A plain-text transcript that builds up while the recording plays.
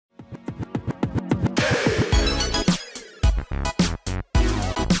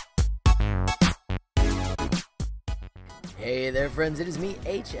Hey there friends, it is me,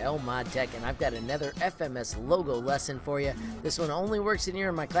 HLModTech, and I've got another FMS logo lesson for you. This one only works in here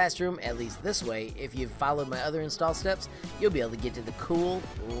in my classroom, at least this way. If you've followed my other install steps, you'll be able to get to the cool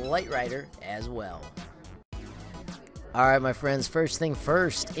light writer as well. Alright my friends, first thing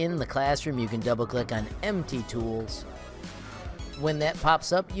first, in the classroom you can double click on Empty Tools. When that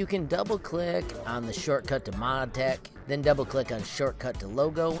pops up, you can double click on the shortcut to ModTech, then double click on shortcut to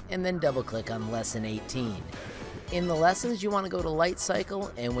logo, and then double click on lesson 18. In the lessons, you want to go to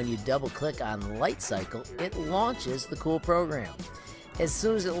LightCycle, and when you double click on LightCycle, it launches the cool program. As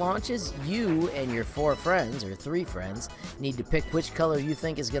soon as it launches, you and your 4 friends, or 3 friends, need to pick which color you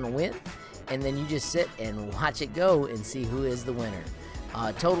think is going to win, and then you just sit and watch it go and see who is the winner.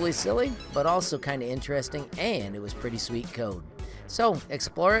 Totally silly, but also kind of interesting, and it was pretty sweet code. So,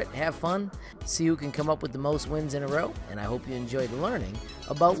 explore it, have fun, see who can come up with the most wins in a row, and I hope you enjoyed learning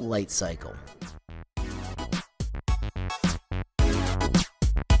about LightCycle.